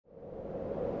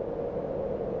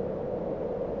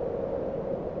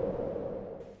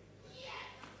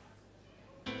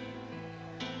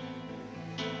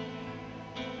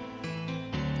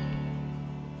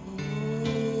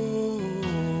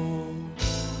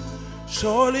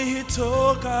Surely he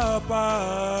took up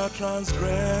our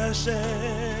transgression,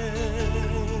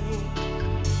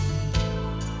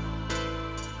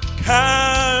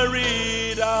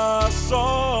 carried our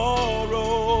sorrows.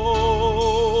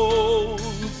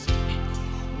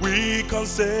 We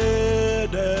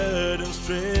considered him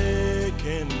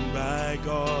stricken by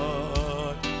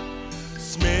God,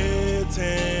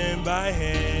 smitten by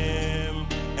him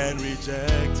and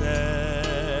rejected.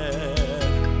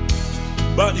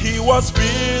 But he was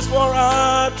pierced for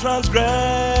our transgressions,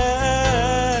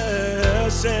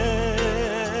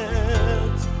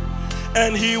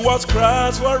 and he was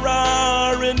crushed for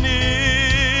our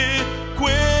iniquities.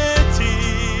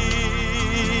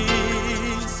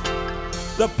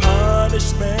 The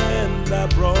punishment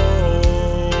that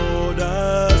brought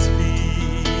us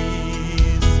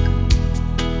peace,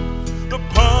 the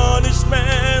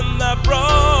punishment that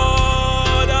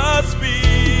brought us peace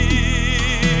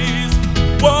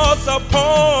was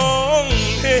upon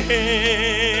him.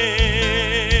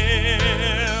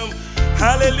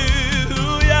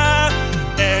 Hallelujah.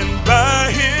 And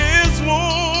by his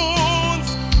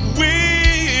wounds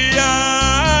we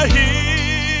are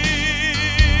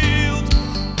healed.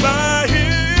 By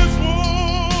his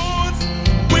wounds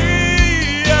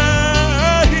we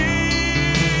are healed.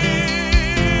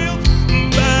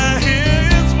 By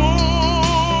his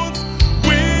wounds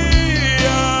we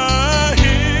are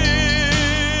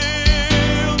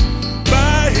healed.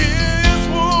 By his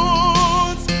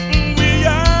wounds we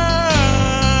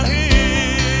are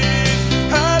healed.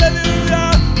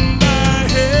 Hallelujah. By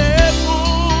his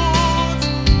wounds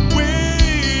we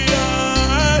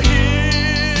are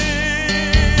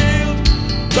healed.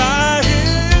 By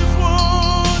his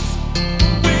wounds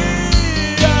we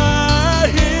are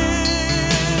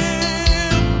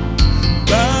healed.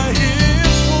 By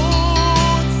his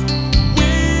wounds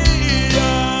we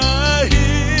are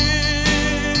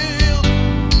healed.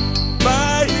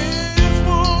 By his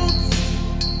wounds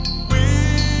we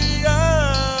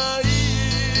are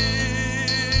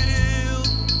healed.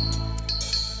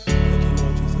 Thank you,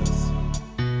 Lord Jesus.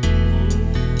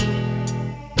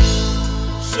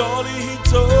 Surely he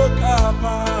took up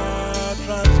our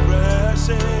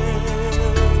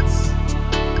transgressions,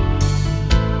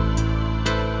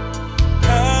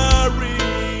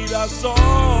 carried our sorrows.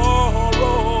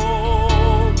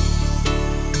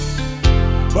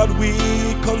 But we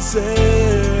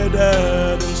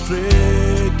considered him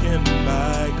stricken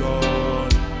by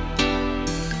God,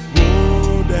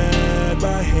 wounded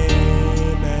by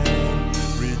him and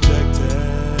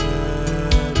rejected.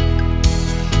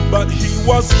 But he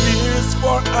was pierced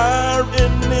for our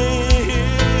iniquities,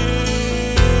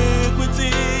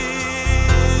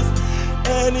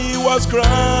 and he was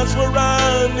crushed for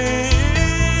our iniquities.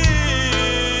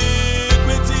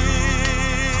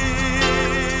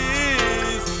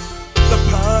 The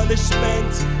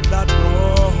punishment that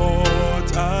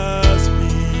brought us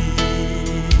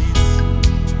peace,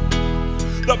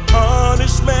 the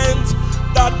punishment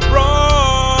that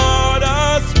brought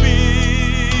us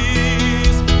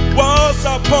peace was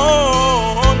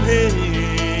upon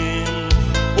him.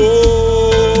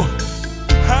 Oh,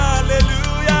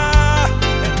 hallelujah.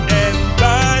 And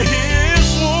by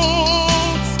his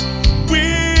wounds we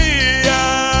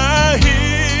are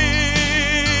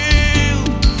healed.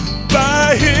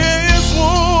 By his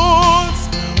wounds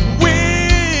we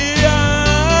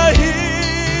are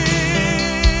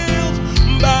healed.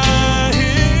 By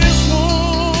his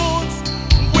wounds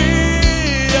we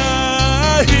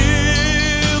are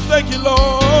healed. Thank you,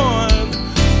 Lord.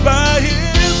 By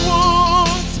his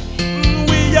wounds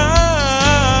we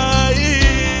are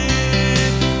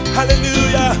healed.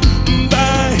 Hallelujah.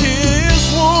 By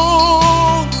his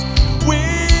wounds we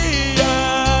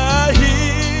are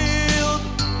healed.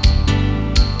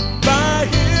 By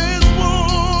his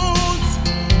wounds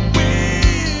we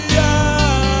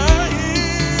are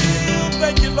healed.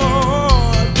 Thank you,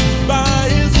 Lord. By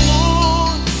his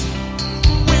wounds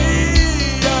we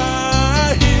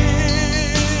are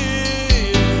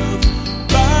healed.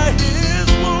 By his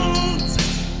wounds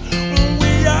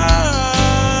we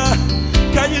are.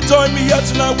 Can you join me here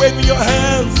tonight, waving your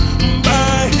hands?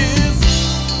 By his.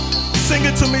 Sing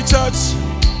it to me, church.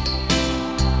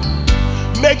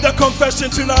 Make the confession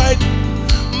tonight.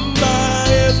 By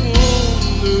his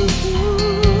wounds.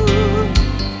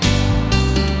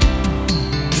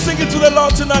 Sing it to the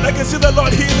Lord tonight. I can see the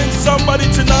Lord healing somebody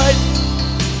tonight.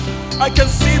 I can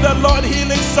see the Lord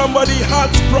healing somebody's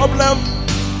heart problem.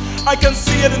 I can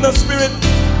see it in the spirit.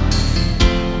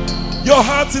 Your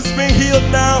heart is being healed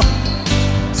now.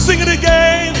 Sing it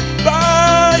again.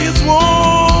 By his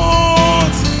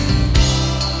wounds.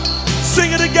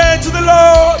 Sing it again to the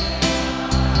Lord.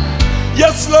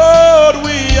 Yes, Lord,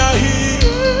 we are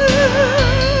here.